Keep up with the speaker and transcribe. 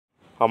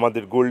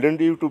আমাদের golden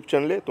YouTube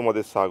চ্যানেলে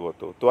তোমাদের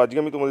স্বাগত। তো আজকে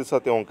আমি তোমাদের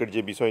সাথে অঙ্কের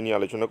যে বিষয় নিয়ে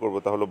আলোচনা করব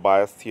তা হলো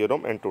bias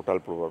theorem and total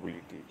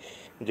probability.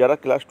 যারা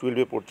ক্লাস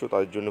 12-এ পড়ছো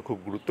তাদের জন্য খুব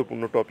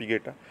গুরুত্বপূর্ণ টপিক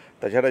এটা।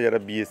 তাছাড়া যারা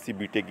বিএসসি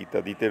বিটেক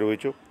ইত্যাদিতে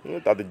রয়েছে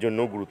তাদের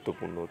জন্যও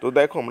গুরুত্বপূর্ণ। তো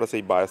দেখো আমরা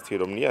সেই বায়াস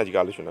থিওরাম নিয়ে আজকে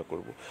আলোচনা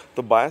করব।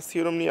 তো বায়াস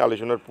থিওরাম নিয়ে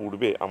আলোচনার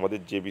পূর্বে আমাদের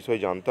যে বিষয়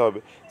জানতে হবে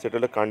সেটা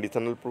হলো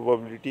কন্ডিশনাল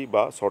প্রবাবিলিটি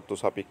বা শর্ত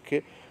সাপেক্ষে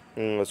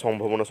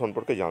সম্ভাবনা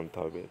সম্পর্কে জানতে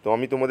হবে। তো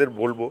আমি তোমাদের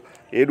বলবো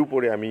এর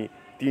উপরে আমি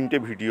 3টে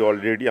ভিডিও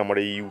অলরেডি আমার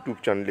এই ইউটিউব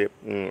চ্যানেলে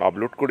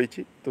আপলোড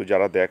করেছি। তো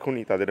যারা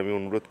দেখোনি তাদের আমি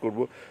অনুরোধ করব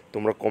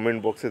তোমরা কমেন্ট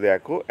বক্সে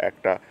দেখো,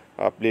 একটা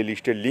প্লে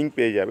লিস্টের লিঙ্ক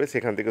পেয়ে যাবে,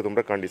 সেখান থেকে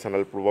তোমরা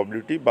কন্ডিশনাল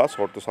প্রবাবিলিটি বা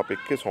শর্ত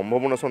সাপেক্ষে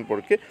সম্ভাবনা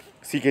সম্পর্কে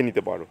শিখে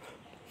নিতে পারো।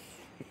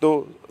 তো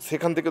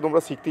সেখান থেকে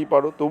তোমরা শিখতেই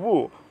পারো।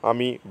 তবুও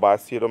আমি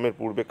বায়াস থিওরামের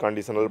পূর্বে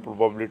কন্ডিশনাল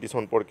প্রবাবিলিটি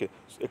সম্পর্কে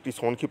একটি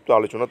সংক্ষিপ্ত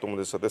আলোচনা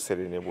তোমাদের সাথে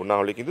সেরে নেব, না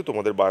হলে কিন্তু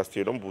তোমাদের বায়াস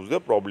থিওরাম বুঝতে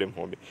প্রবলেম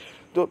হবে।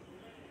 তো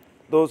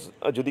তো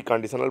যদি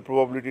কন্ডিশনাল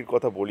প্রবাবিলিটির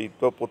কথা বলি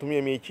তো প্রথমেই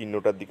আমি এই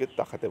চিহ্নটার দিকে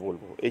তাকাতে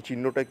বলবো। এই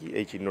চিহ্নটা কি?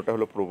 এই চিহ্নটা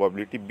হলো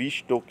প্রবাবিলিটি বি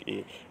স্টোক এ।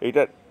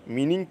 এইটার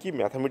মিনিং কি?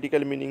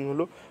 ম্যাথামেটিক্যাল মিনিং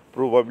হলো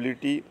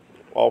probability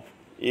of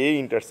A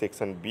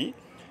intersection B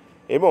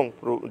এবং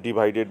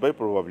ডিভাইডেড বাই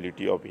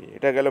প্রবাবিলিটি অফ এ।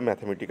 এটা গেল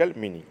ম্যাথামেটিক্যাল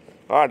মিনিং।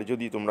 আর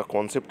যদি তোমরা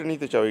কনসেপ্টে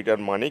নিতে চাও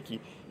এইটার মানে কি,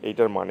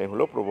 এইটার মানে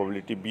হলো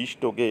প্রবাবিলিটি বি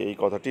স্টোকে, এই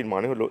কথাটির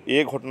মানে হলো এ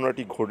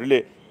ঘটনাটি ঘটলে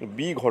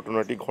বি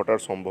ঘটনাটি ঘটার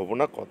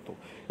সম্ভাবনা কত,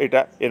 এটা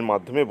এর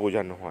মাধ্যমে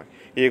বোঝানো হয়।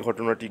 এ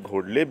ঘটনাটি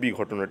ঘটলে বি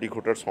ঘটনাটি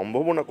ঘটার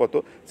সম্ভাবনা কত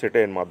সেটা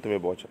এর মাধ্যমে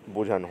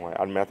বোঝানো হয়।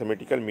 আর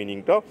ম্যাথামেটিক্যাল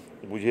মিনিংটাও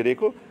বুঝে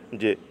রেখো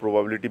যে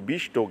প্রবাবিলিটি বি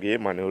স্টোকে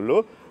মানে হলো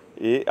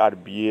এ আর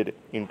বি এর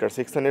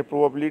ইন্টারসেকশানের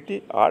প্রবাবিলিটি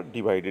আর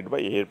ডিভাইডেড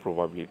বাই এ এর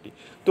প্রবাবিলিটি।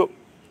 তো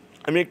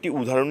আমি একটি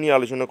উদাহরণ নিয়ে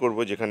আলোচনা করব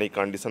যেখানে এই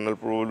কন্ডিশনাল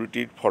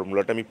প্রবাবিলিটির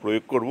ফর্মুলাটা আমি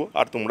প্রয়োগ করব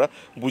আর তোমরা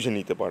বুঝে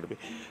নিতে পারবে।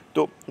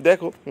 তো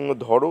দেখো,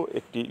 ধরো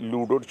একটি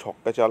লুডোর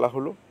ছক্কা চালা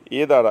হলো।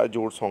 এ দ্বারা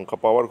জোড় সংখ্যা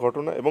পাওয়ার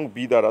ঘটনা এবং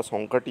বি দ্বারা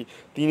সংখ্যাটি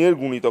 3-এর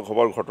গুণিতক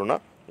হওয়ার ঘটনা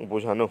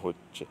বোঝানো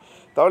হচ্ছে।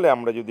 তাহলে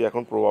আমরা যদি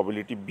এখন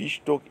প্রবাবিলিটি বি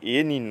স্টোক এ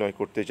নির্ণয়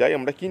করতে চাই,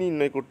 আমরা কি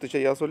নির্ণয় করতে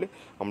চাই?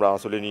 আমরা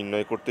আসলে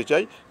নির্ণয় করতে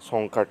চাই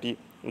সংখ্যাটি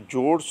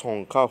জোড়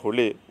সংখ্যা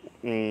হলে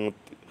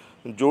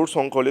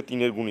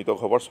 3-এর গুণিতক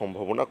হওয়ার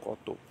সম্ভাবনা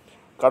কত।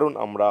 কারণ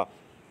আমরা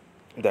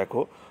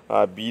দেখো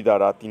বি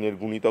দ্বারা 3-এর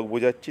গুণিতক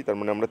বোঝাচ্ছি, তার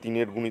মানে আমরা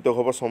 3-এর গুণিতক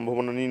হওয়ার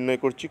সম্ভাবনা নির্ণয়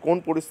করছি কোন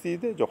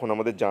পরিস্থিতিতে? যখন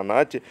আমাদের জানা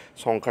আছে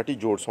সংখ্যাটি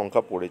জোড়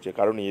সংখ্যা পড়েছে,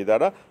 কারণ এ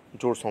দ্বারা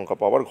জোড় সংখ্যা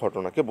পাওয়ার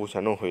ঘটনাকে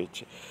বোঝানো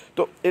হয়েছে।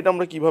 তো এটা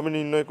আমরা কিভাবে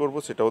নির্ণয় করব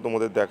সেটাও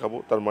তোমাদের দেখাবো।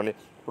 তার মানে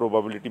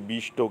প্রবাবিলিটি বি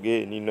স্টোক এ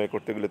নির্ণয়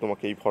করতে গেলে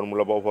তোমাকে এই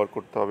ফর্মুলা ব্যবহার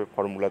করতে হবে।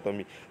 ফর্মুলা তো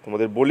আমি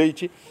তোমাদের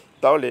বলেইছি।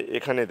 তাহলে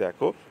এখানে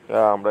দেখো,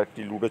 আমরা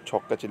একটি লুডোর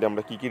ছক্কা ছেলে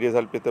আমরা কী কী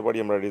রেজাল্ট পেতে পারি?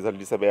 আমরা রেজাল্ট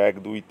হিসাবে 1,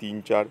 2, 3,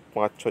 4,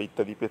 5, 6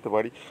 ইত্যাদি পেতে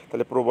পারি।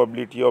 তাহলে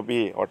প্রবাবিলিটি অফ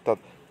এ অর্থাৎ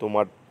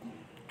তোমার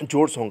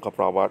জোড় সংখ্যা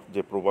পাওয়ার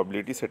যে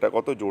প্রবাবিলিটি সেটা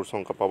কত? জোড়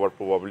সংখ্যা পাওয়ার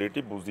প্রবাবিলিটি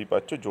বুঝতেই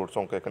পারছো, জোড়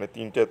সংখ্যা এখানে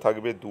 3টে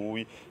থাকবে, 2,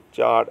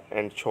 4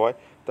 অ্যান্ড 6।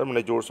 তার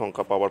মানে জোড়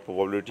সংখ্যা পাওয়ার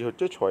প্রবাবিলিটি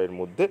হচ্ছে 6-এর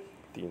মধ্যে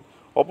 3।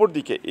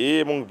 অপরদিকে এ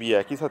এবং বি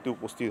একই সাথে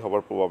উপস্থিত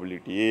হওয়ার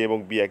প্রবাবিলিটি, এ এবং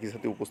বি একই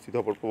সাথে উপস্থিত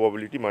হওয়ার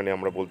প্রবাবিলিটি মানে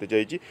আমরা বলতে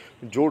চাইছি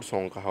জোড়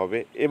সংখ্যা হবে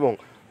এবং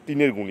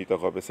 3-এর গুণিতক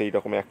হবে, সেই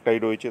রকম একটাই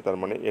রয়েছে, তার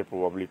মানে এর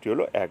প্রবাবিলিটি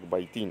হলো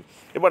 1/3।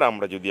 এবার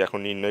আমরা যদি এখন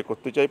নির্ণয়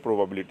করতে চাই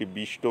প্রবাবিলিটি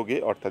বি স্টোক এ,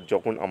 অর্থাৎ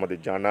যখন আমাদের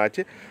জানা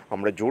আছে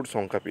আমরা জোড়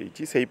সংখ্যা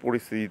পেয়েছি সেই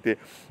পরিস্থিতিতে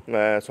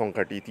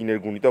সংখ্যাটি 3-এর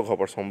গুণিতক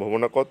হওয়ার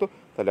সম্ভাবনা কত,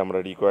 তাহলে আমরা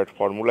রিকোয়ার্ড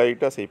ফর্মুলা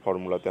এটা, সেই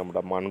ফর্মুলাতে আমরা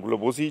মানগুলো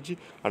বসিয়েছি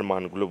আর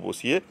মানগুলো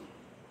বসিয়ে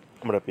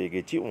আমরা পেয়ে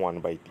গেছি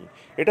 1/3।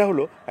 এটা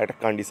হলো একটা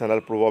কন্ডিশনাল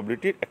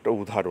প্রবাবিলিটির একটা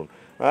উদাহরণ,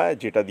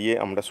 যেটা দিয়ে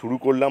আমরা শুরু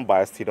করলাম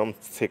বায়াস থিওরাম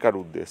শেখার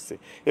উদ্দেশ্যে।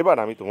 এবার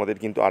আমি তোমাদের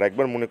কিন্তু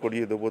আরেকবার মনে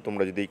করিয়ে দেবো,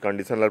 তোমরা যদি এই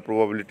কন্ডিশনাল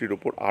প্রবাবিলিটির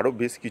ওপর আরও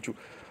বেশ কিছু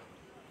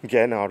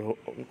জ্ঞান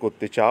আরোহণ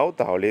করতে চাও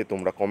তাহলে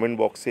তোমরা কমেন্ট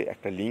বক্সে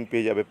একটা লিঙ্ক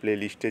পেয়ে যাবে প্লে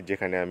লিস্টের,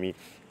 যেখানে আমি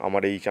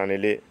আমার এই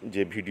চ্যানেলে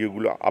যে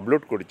ভিডিওগুলো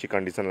আপলোড করেছি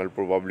কন্ডিশনাল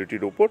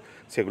প্রবাবিলিটির ওপর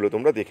সেগুলো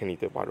তোমরা দেখে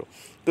নিতে পারো।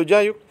 তো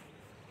যাই হোক,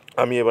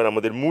 আমি এবার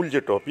আমাদের মূল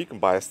যে টপিক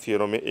বায়াস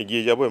থিওরামে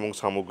এগিয়ে যাব এবং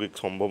সামগ্রিক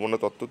সম্ভাবনা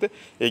তত্ত্বতে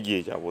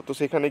এগিয়ে যাব। তো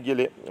সেখানে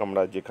গেলে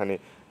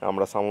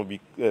আমরা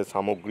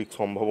সামগ্রিক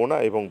সম্ভাবনা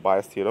এবং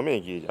বায়াস থিওরামে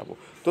এগিয়ে যাব।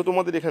 তো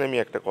তোমাদের এখানে আমি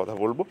একটা কথা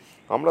বলবো,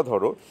 আমরা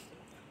ধরো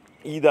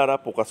ই দ্বারা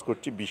প্রকাশ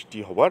করছি বৃষ্টি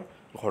হওয়ার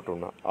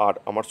ঘটনা, আর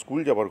আমার স্কুল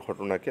যাওয়ার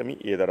ঘটনাকে আমি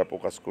এ দ্বারা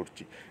প্রকাশ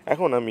করছি।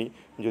 এখন আমি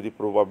যদি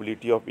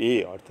প্রবাবিলিটি অফ এ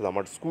অর্থাৎ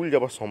আমার স্কুল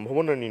যাওয়ার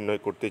সম্ভাবনা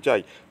নির্ণয় করতে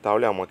চাই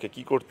তাহলে আমাকে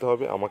কি করতে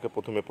হবে? আমাকে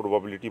প্রথমে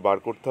প্রবাবিলিটি বার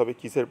করতে হবে।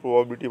 কিসের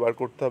প্রবাবিলিটি বার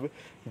করতে হবে?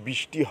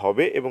 বৃষ্টি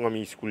হবে এবং আমি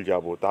স্কুল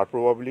যাব তার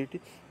প্রবাবিলিটি,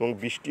 এবং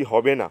বৃষ্টি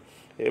হবে না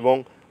এবং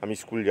আমি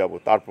স্কুল যাব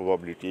তার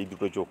প্রবাবিলিটি, এই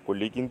দুটো যোগ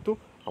করলেই কিন্তু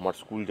আমার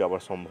স্কুল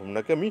যাওয়ার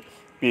সম্ভাবনাকে আমি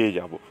পেয়ে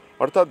যাব।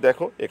 অর্থাৎ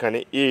দেখো এখানে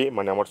এ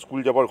মানে আমার স্কুল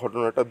যাওয়ার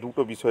ঘটনাটা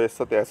দুটো বিষয়ের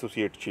সাথে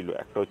অ্যাসোসিয়েট ছিল,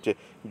 একটা হচ্ছে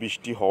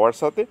বৃষ্টি হওয়ার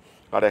সাথে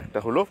আর একটা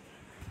হলো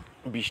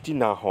বৃষ্টি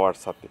না হওয়ার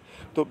সাথে।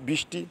 তো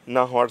বৃষ্টি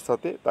না হওয়ার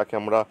সাথে তাকে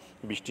আমরা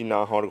বৃষ্টি না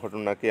হওয়ার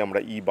ঘটনাকে আমরা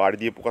ই বার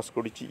দিয়ে প্রকাশ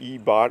করেছি, ই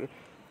বার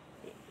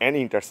অ্যান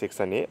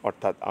ইন্টারসেকশানে,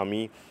 অর্থাৎ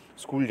আমি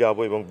স্কুল যাব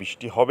এবং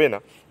বৃষ্টি হবে না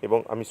এবং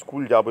আমি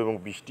স্কুল যাব এবং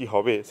বৃষ্টি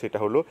হবে সেটা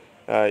হলো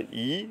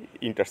ই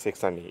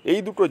ইন্টারসেকশানে। এই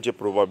দুটোর যে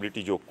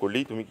প্রবাবিলিটি যোগ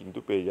করলেই তুমি কিন্তু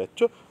পেয়ে যাচ্ছ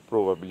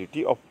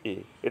প্রবাবিলিটি অফ এ।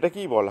 এটা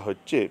কি বলা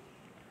হচ্ছে?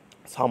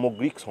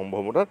 সামগ্রিক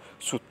সম্ভাবনার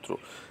সূত্র।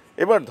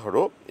 এবার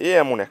ধরো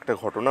এমন একটা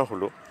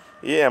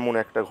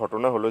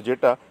ঘটনা হলো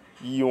যেটা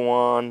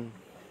E1,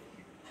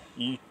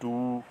 E2,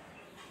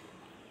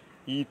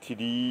 E3,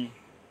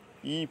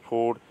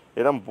 E4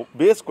 এরম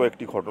বেশ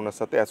কয়েকটি ঘটনার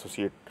সাথে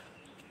অ্যাসোসিয়েট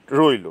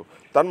রইল।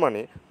 তার মানে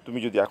তুমি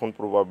যদি এখন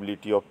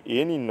প্রবাবিলিটি অফ এ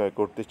নির্ণয়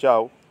করতে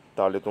চাও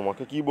তাহলে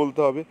তোমাকে কি বলতে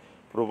হবে,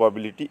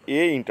 probability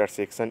A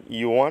intersection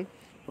E1,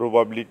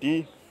 probability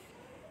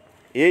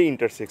A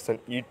intersection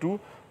E2,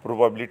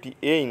 probability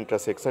A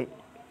intersection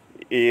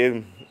A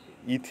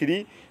E3,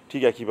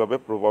 ঠিক একইভাবে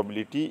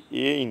প্রবাবিলিটি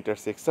এ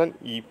ইন্টারসেকশন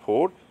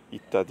E4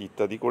 ইত্যাদি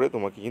ইত্যাদি করে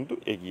তোমাকে কিন্তু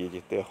এগিয়ে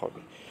যেতে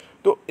হবে।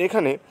 তো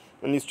এখানে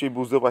নিশ্চয়ই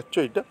বুঝতে পারছো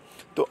এটা।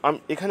 তো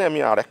এখানে আমি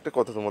আর একটা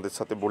কথা তোমাদের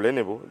সাথে বলে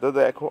নেব। দাদা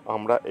দেখো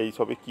আমরা এই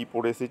সবে কী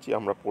পড়ে এসেছি,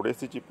 আমরা পড়ে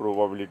এসেছি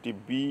probability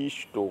B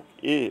stroke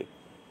A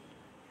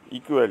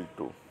equal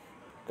to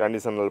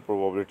conditional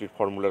প্রবাবিলিটির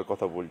ফর্মুলার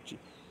কথা বলছি,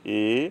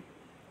 এ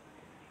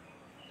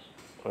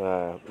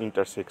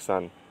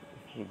intersection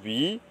B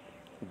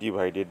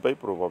divided by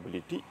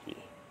probability এ।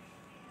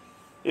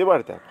 এবার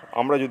দেখো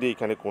আমরা যদি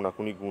এখানে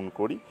কোনাকুনি গুণ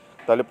করি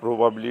তাহলে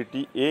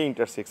প্রবাবিলিটি এ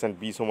ইন্টারসেকশন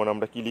বি সমান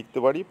আমরা কি লিখতে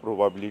পারি,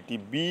 probability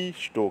B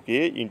stroke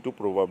A into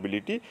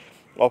probability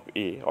of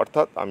এ।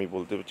 অর্থাৎ আমি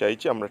বলতে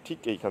চাইছি আমরা ঠিক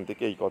এইখান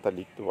থেকে এই কথা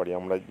লিখতে পারি।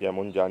 আমরা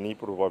যেমন জানি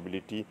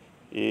probability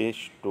A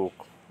stroke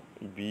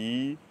B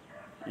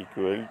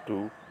equal to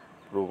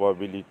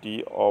probability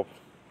of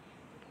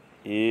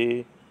A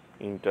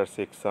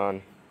intersection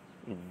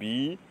B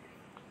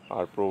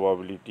R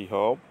probability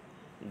of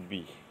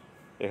B,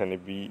 এখানে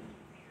বি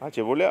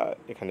আছে বলে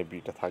এখানে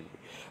বিটা থাকবে।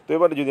 তো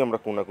এবারে যদি আমরা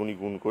কোনাকুনি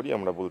গুণ করি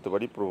আমরা বলতে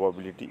পারি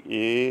probability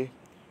A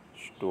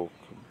stroke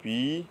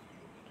B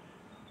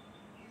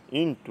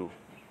into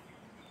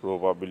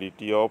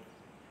probability of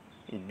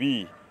B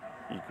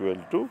equal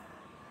to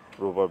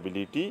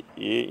probability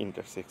A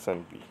intersection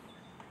B,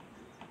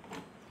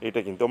 এটা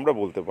কিন্তু আমরা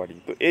বলতে পারি।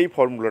 তো এই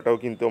ফর্মুলাটাও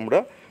কিন্তু আমরা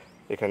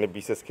এখানে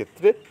বিশেষ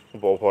ক্ষেত্রে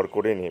ব্যবহার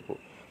করে নেব।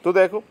 তো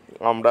দেখো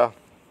আমরা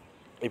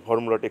এই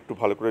ফর্মুলাটা একটু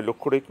ভালো করে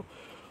লক্ষ্য রেখো।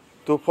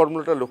 তো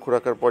ফর্মুলাটা লক্ষ্য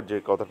রাখার পর যে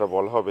কথাটা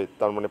বলা হবে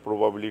তার মানে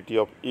প্রবাবিলিটি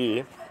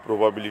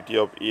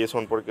অফ এ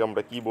সম্পর্কে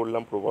আমরা কি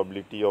বললাম,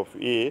 প্রবাবিলিটি অফ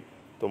এ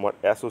তোমার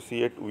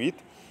associate with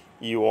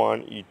E1,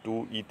 E2,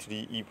 E3,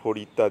 E4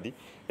 ইত্যাদি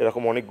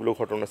এরকম অনেকগুলো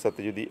ঘটনার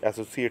সাথে যদি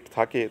অ্যাসোসিয়েট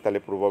থাকে তাহলে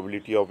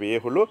প্রবাবিলিটি অফ এ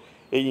হলো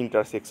এই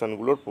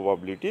ইন্টারসেকশানগুলোর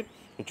প্রবাবিলিটির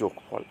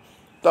যোগফল।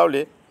 তাহলে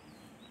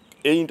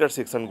এই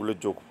ইন্টারসেকশানগুলোর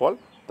যোগফল,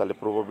 তাহলে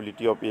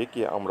প্রবাবিলিটি অফ এ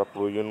কে আমরা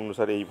প্রয়োজন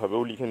অনুসারে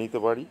এইভাবেও লিখে নিতে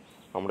পারি,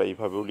 আমরা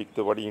এইভাবেও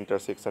লিখতে পারি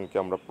ইন্টারসেকশানকে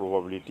আমরা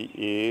প্রবাবিলিটি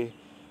এ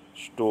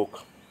স্ট্রোক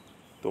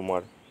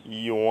তোমার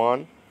E1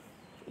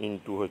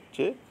 ইন্টু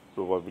হচ্ছে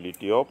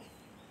probability of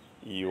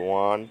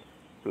E1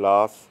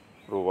 plus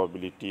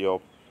probability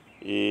of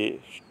A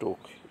stroke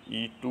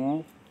E2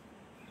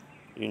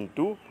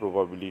 into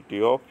probability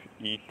of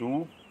E2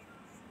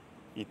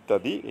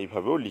 ইত্যাদি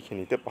এইভাবেও লিখে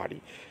নিতে পারি,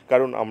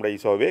 কারণ আমরা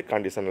এইসবে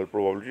কন্ডিশনাল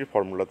প্রবাবিলিটির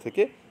ফর্মুলা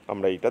থেকে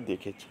আমরা এইটা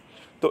দেখেছি।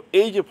 তো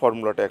এই যে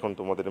ফর্মুলাটা এখন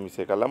তোমাদের আমি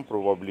শেখালাম,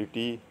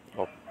 probability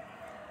of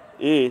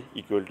A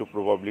equal to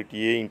probability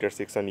A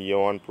intersection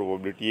E1,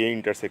 probability A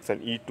intersection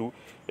E2,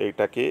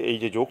 এটাকে এই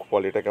যে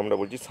যোগফল এটাকে আমরা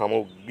বলছি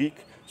সামগ্রিক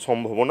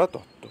সম্ভাবনা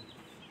তত্ত্ব।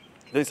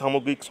 এই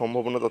সামগ্রিক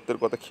সম্ভাবনা তত্ত্বের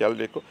কথা খেয়াল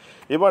রেখো।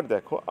 এবার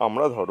দেখো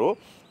আমরা ধরো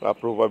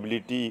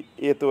প্রবাবিলিটি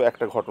এ তো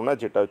একটা ঘটনা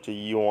যেটা হচ্ছে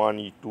E1,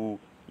 E2,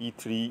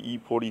 E3,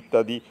 E4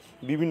 ইত্যাদি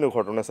বিভিন্ন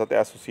ঘটনার সাথে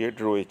অ্যাসোসিয়েট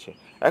রয়েছে।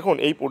 এখন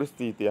এই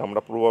পরিস্থিতিতে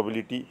আমরা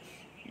প্রবাবিলিটি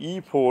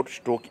E4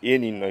 স্ট্রোক এ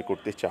নির্ণয়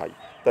করতে চাই,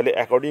 তাহলে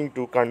অ্যাকর্ডিং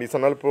টু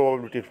কন্ডিশনাল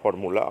প্রবাবিলিটির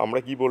ফর্মুলা আমরা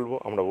কি বলবো,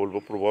 আমরা বলবো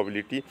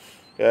probability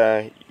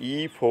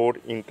E4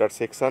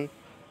 intersection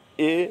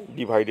A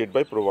divided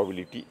by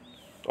probability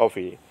of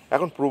এ।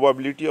 এখন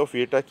প্রবাবিলিটি অফ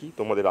এটা কি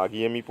তোমাদের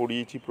আগেই আমি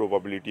পড়িয়েছি,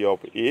 প্রবাবিলিটি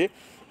অফ এ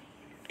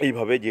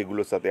এইভাবে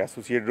যেগুলোর সাথে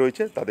অ্যাসোসিয়েট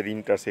রয়েছে তাদের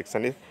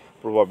ইন্টারসেকশানের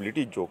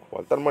প্রবাবিলিটির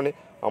যোগফল। তার মানে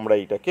আমরা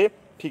এইটাকে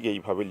ঠিক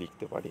এইভাবে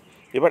লিখতে পারি।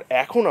 এবার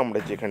এখন আমরা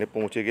যেখানে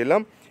পৌঁছে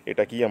গেলাম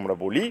এটা কি আমরা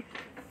বলি,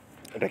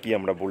 এটা কি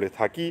আমরা বলে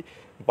থাকি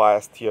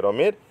বায়াস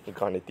থিওরামের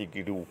গাণিতিক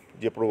রূপ।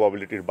 যে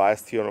প্রবাবিলিটির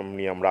বায়াস থিওরাম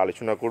নিয়ে আমরা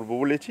আলোচনা করব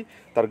বলেছি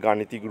তার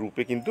গাণিতিক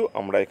রূপে কিন্তু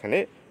আমরা এখানে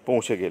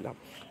পৌঁছে গেলাম।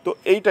 তো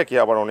এইটাকে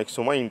আবার অনেক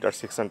সময়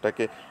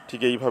ইন্টারসেকশানটাকে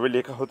ঠিক এইভাবে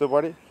লেখা হতে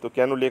পারে। তো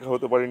কেন লেখা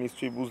হতে পারে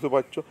নিশ্চয়ই বুঝতে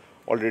পারছো,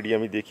 অলরেডি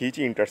আমি দেখিয়েছি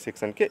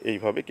ইন্টারসেকশানকে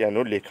এইভাবে কেন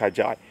লেখা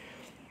যায়।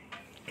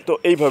 তো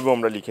এইভাবেও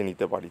আমরা লিখে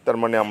নিতে পারি। তার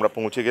মানে আমরা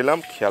পৌঁছে গেলাম,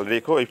 খেয়াল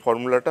রেখো এই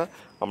ফর্মুলাটা,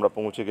 আমরা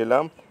পৌঁছে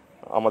গেলাম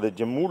আমাদের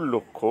যে মূল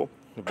লক্ষ্য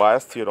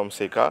বায়াস থিওরাম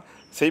শেখা,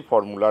 সেই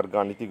ফর্মুলার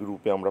গাণিতিক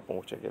রূপে আমরা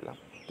পৌঁছে গেলাম।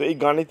 তো এই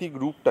গাণিতিক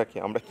রূপটাকে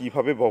আমরা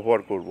কিভাবে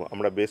ব্যবহার করব,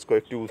 আমরা বেশ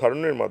কয়েকটি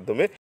উদাহরণের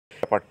মাধ্যমে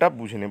ব্যাপারটা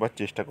বুঝে নেবার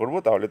চেষ্টা করব,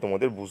 তাহলে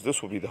তোমাদের বুঝতে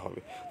সুবিধা হবে।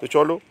 তো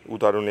চলো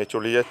উদাহরণে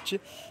চলে যাচ্ছি।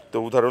 তো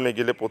উদাহরণে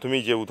গেলে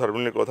প্রথমেই যে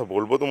উদাহরণের কথা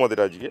বলবো তোমাদের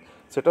আজকে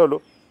সেটা হলো,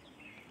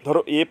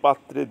 ধরো এ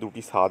পাত্রে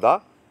দুটি সাদা,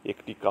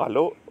 একটি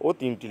কালো ও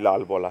তিনটি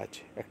লাল বলা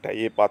আছে। একটা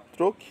এ পাত্র,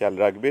 খেয়াল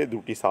রাখবে,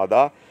 দুটি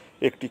সাদা,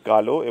 একটি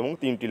কালো এবং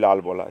তিনটি লাল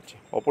বলা আছে।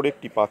 অপর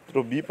একটি পাত্র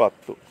বি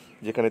পাত্র,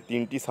 যেখানে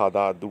তিনটি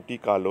সাদা, দুটি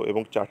কালো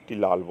এবং চারটি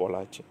লাল বলা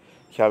আছে।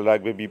 খেয়াল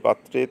রাখবে বি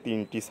পাত্রে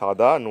তিনটি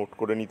সাদা, নোট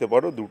করে নিতে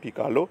পারো, দুটি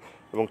কালো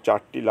এবং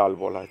 4টি লাল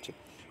বল আছে।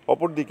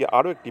 অপরদিকে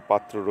আরও একটি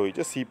পাত্র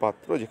রয়েছে সি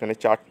পাত্র, যেখানে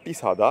 4টি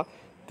সাদা,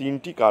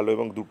 3টি কালো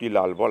এবং 2টি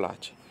লাল বল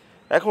আছে।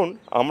 এখন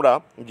আমরা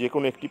যে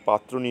কোনো একটি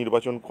পাত্র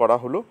নির্বাচন করা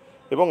হলো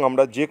এবং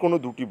আমরা যে কোনো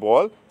 2টি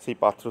বল সেই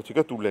পাত্র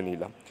থেকে তুলে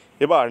নিলাম।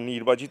 এবার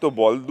নির্বাচিত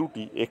বল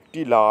দুটি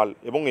একটি লাল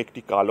এবং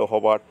একটি কালো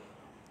হবার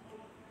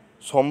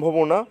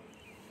সম্ভাবনা,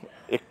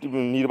 একটি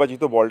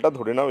নির্বাচিত বলটা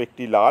ধরে নাও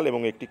একটি লাল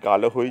এবং একটি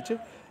কালো হয়েছে।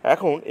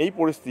 এখন এই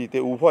পরিস্থিতিতে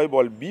উভয়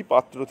বল বি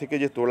পাত্র থেকে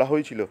যে তোলা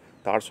হয়েছিল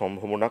তার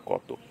সম্ভাবনা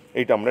কত,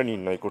 এইটা আমরা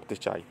নির্ণয় করতে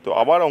চাই। তো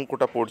আবার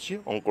অঙ্কটা পড়ছি,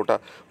 অঙ্কটা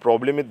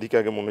প্রবলেমের দিকে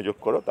আগে মনোযোগ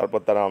করো, তারপর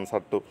তার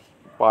আনসার তো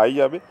পাই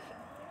যাবে।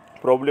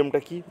 প্রবলেমটা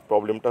কি?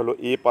 প্রবলেমটা হলো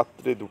এ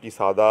পাত্রে 2টি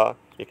সাদা,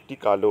 1টি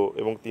কালো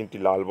এবং 3টি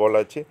লাল বল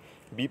আছে।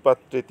 বি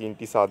পাত্রে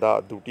 3টি সাদা,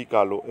 2টি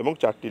কালো এবং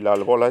 4টি লাল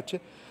বল আছে।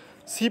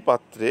 সি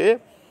পাত্রে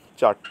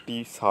 4টি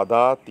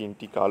সাদা,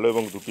 3টি কালো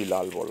এবং 2টি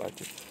লাল বল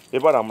আছে।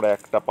 এবার আমরা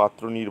একটা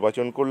পাত্র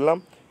নির্বাচন করলাম,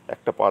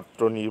 একটা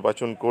পাত্র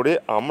নির্বাচন করে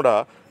আমরা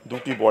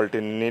 2টি বল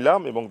টেনে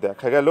নিলাম এবং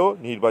দেখা গেল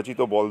নির্বাচিত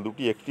বল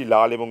দুটি একটি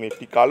লাল এবং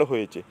একটি কালো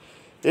হয়েছে।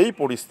 এই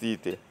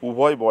পরিস্থিতিতে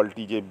উভয়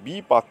বলটি যে বি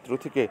পাত্র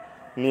থেকে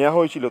নেওয়া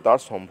হয়েছিল তার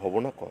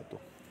সম্ভাবনা কত?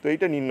 তো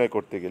এইটা নির্ণয়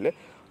করতে গেলে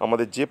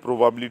আমাদের যে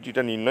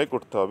প্রবাবিলিটিটা নির্ণয়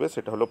করতে হবে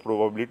সেটা হলো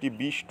প্রবাবিলিটি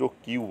বি স্ট্রোক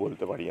কিউ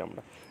বলতে পারি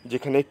আমরা,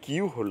 যেখানে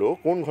কিউ হলো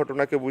কোন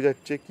ঘটনাকে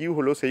বোঝাচ্ছে? কিউ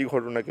হলো সেই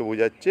ঘটনাকে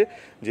বোঝাচ্ছে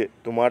যে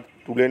তোমার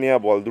তুলে নেওয়া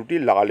বল দুটি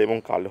লাল এবং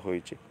কালো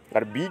হয়েছে।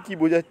 আর বি কি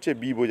বোঝাচ্ছে?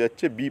 বি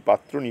বোঝাচ্ছে বি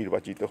পাত্র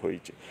নির্বাচিত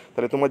হয়েছে।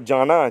 তাহলে তোমার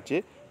জানা আছে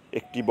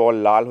একটি বল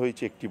লাল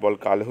হয়েছে, একটি বল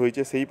কালো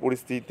হয়েছে। সেই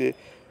পরিস্থিতিতে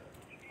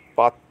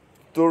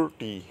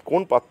পাত্রটি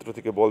কোন পাত্র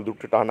থেকে বল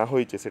দুটো টানা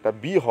হয়েছে সেটা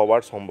বি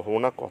হওয়ার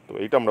সম্ভাবনা কত,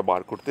 এটা আমরা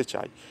বার করতে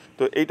চাই।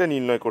 তো এইটা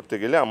নির্ণয় করতে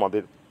গেলে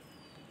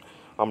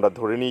আমরা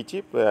ধরে নিয়েছি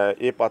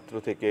এ পাত্র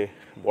থেকে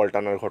বল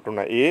টানার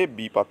ঘটনা এ,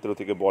 বি পাত্র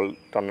থেকে বল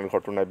টানার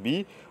ঘটনা বি,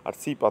 আর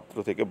সি পাত্র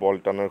থেকে বল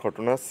টানার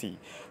ঘটনা সি।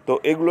 তো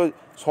এগুলো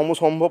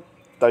সমসম্ভব,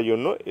 তাই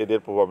জন্য এদের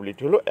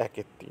প্রবাবিলিটি হলো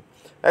 1/3।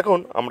 এখন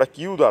আমরা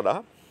কিউ দ্বারা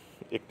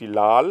একটি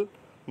লাল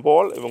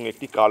বল এবং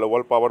একটি কালো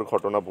বল পাওয়ার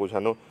ঘটনা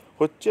বোঝানো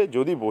হচ্ছে।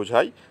 যদি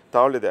বোঝাই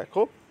তাহলে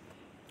দেখো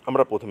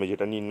আমরা প্রথমে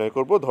যেটা নির্ণয়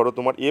করব, ধরো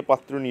তোমার এ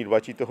পাত্র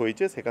নির্বাচিত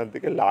হয়েছে, সেখান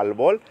থেকে লাল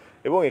বল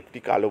এবং একটি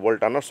কালো বল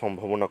টানার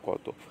সম্ভাবনা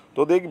কত।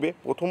 তো দেখবে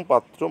প্রথম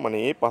পাত্র মানে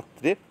এ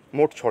পাত্রে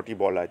মোট 6টি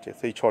বল আছে,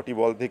 সেই 6টি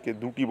বল থেকে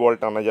 2টি বল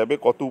টানা যাবে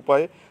কত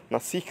উপায়ে? না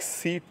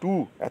 6C2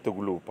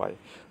 এতগুলো উপায়ে।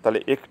 তাহলে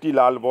একটি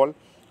লাল বল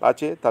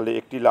আছে, তাহলে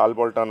একটি লাল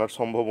বল টানার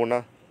সম্ভাবনা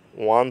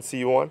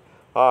 1C1,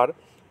 আর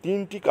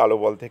 3টি কালো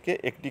বল থেকে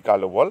একটি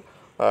কালো বল,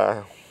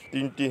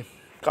 3টি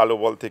কালো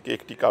বল থেকে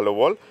একটি কালো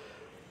বল,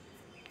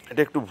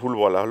 এটা একটু ভুল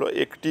বলা হলো,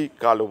 একটি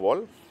কালো বল,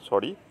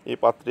 সরি, এ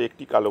পাত্রে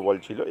একটি কালো বল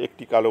ছিল,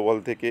 একটি কালো বল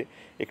থেকে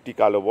একটি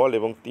কালো বল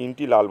এবং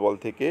 3টি লাল বল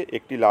থেকে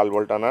একটি লাল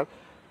বল টানার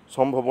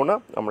সম্ভাবনা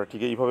আমরা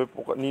ঠিক এইভাবে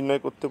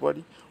নির্ণয় করতে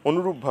পারি।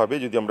 অনুরূপভাবে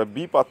যদি আমরা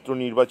বি পাত্র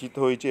নির্বাচিত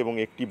হয়েছে এবং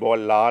একটি বল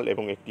লাল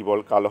এবং একটি বল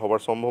কালো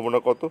হওয়ার সম্ভাবনা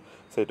কত,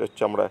 সেটা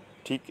হচ্ছে আমরা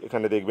ঠিক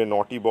এখানে দেখবে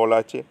 9টি বল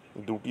আছে,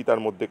 2টি তার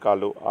মধ্যে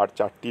কালো আর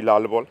 4টি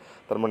লাল বল,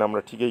 তার মানে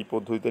আমরা ঠিক এই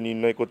পদ্ধতিতে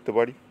নির্ণয় করতে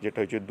পারি, যেটা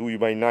হচ্ছে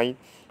 2/9।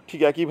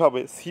 ঠিক একইভাবে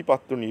সি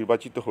পাত্র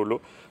নির্বাচিত হলো,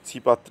 সি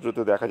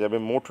পাত্রতে দেখা যাবে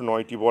মোট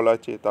 9টি বল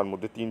আছে, তার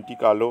মধ্যে 3টি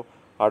কালো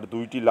আর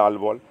 2টি লাল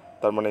বল,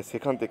 তার মানে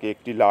সেখান থেকে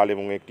একটি লাল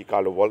এবং একটি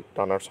কালো বল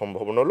টানার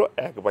সম্ভাবনা হলো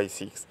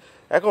 1/6।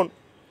 এখন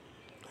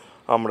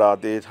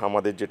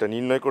আমাদের যেটা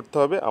নির্ণয়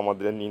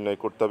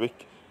করতে হবে,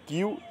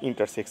 কিউ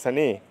ইন্টারসেকশান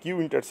এ। কিউ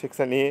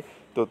ইন্টারসেকশান এ,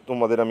 তো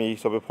তোমাদের আমি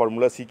এইসবে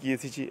ফর্মুলা শিখিয়ে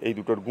এসেছি, এই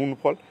দুটোর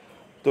গুণফল।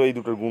 তো এই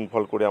দুটোর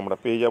গুণফল করে আমরা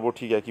পেয়ে যাব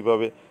ঠিক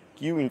একইভাবে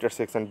কিউ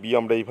ইন্টারসেকশান বি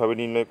আমরা এইভাবে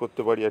নির্ণয়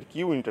করতে পারি, আর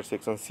কিউ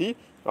ইন্টারসেকশান সি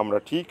আমরা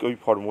ঠিক ওই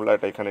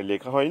ফর্মুলাটা এখানে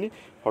লেখা হয়নি,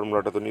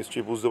 ফর্মুলাটা তো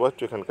নিশ্চয়ই বুঝতে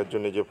পারছো। এখানকার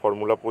জন্য যে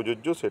ফর্মুলা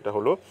প্রযোজ্য সেটা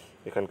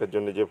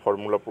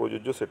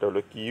হলো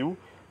কিউ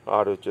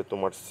আর হচ্ছে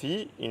তোমার সি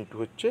ইন্টু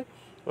হচ্ছে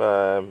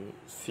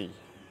সি,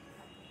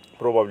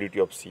 প্রবাবিলিটি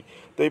অফ সি।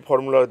 তো এই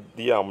ফর্মুলা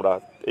দিয়ে আমরা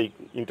এই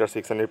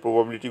ইন্টারসেকশানের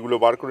প্রবাবিলিটিগুলো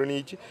বার করে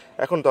নিয়েছি।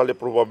 এখন তাহলে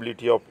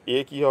প্রবাবিলিটি অফ এ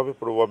কী হবে?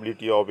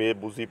 প্রবাবিলিটি অফ এ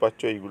বুঝতেই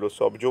পারছো, এইগুলো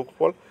সব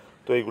যোগফল।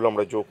 তো এইগুলো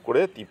আমরা যোগ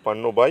করে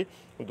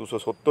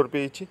 53/270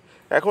 পেয়েছি।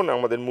 এখন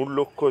আমাদের মূল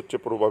লক্ষ্য হচ্ছে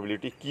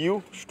প্রবাবিলিটি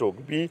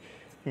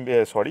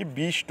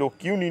বি স্ট্রোক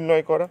কিউ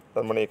নির্ণয় করা,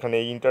 তার মানে এখানে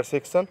এই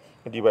intersection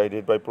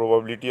divided by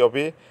probability of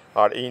এ,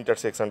 আর এই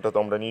ইন্টারসেকশানটা তো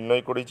আমরা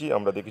নির্ণয় করেছি,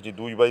 আমরা দেখেছি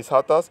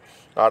 2/27,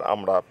 আর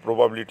আমরা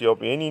প্রবাবিলিটি অফ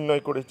এ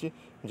নির্ণয় করেছি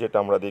যেটা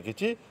আমরা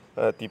দেখেছি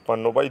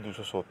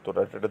 53/270,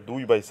 আর এটা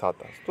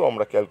 2/27। তো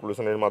আমরা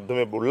ক্যালকুলেশনের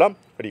মাধ্যমে বললাম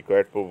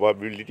রিকোয়ার্ড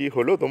প্রবাবিলিটি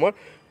হলো তোমার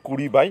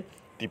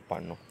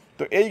 20/53।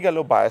 তো এই গেল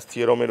বায়াস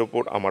থিওরামের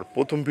ওপর আমার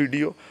প্রথম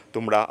ভিডিও।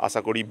 তোমরা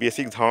আশা করি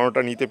বেসিক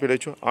ধারণাটা নিতে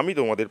পেরেছো। আমি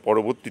তোমাদের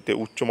পরবর্তীতে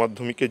উচ্চ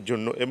মাধ্যমিকের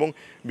জন্য এবং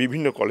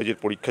বিভিন্ন কলেজের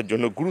পরীক্ষার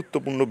জন্য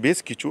গুরুত্বপূর্ণ বেশ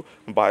কিছু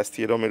বায়াস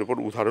থিওরামের ওপর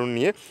উদাহরণ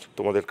নিয়ে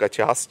তোমাদের কাছে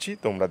আসছি।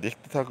 তোমরা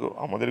দেখতে থাকো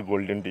আমাদের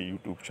golden day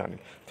YouTube channel.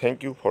 Thank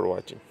you for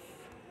watching.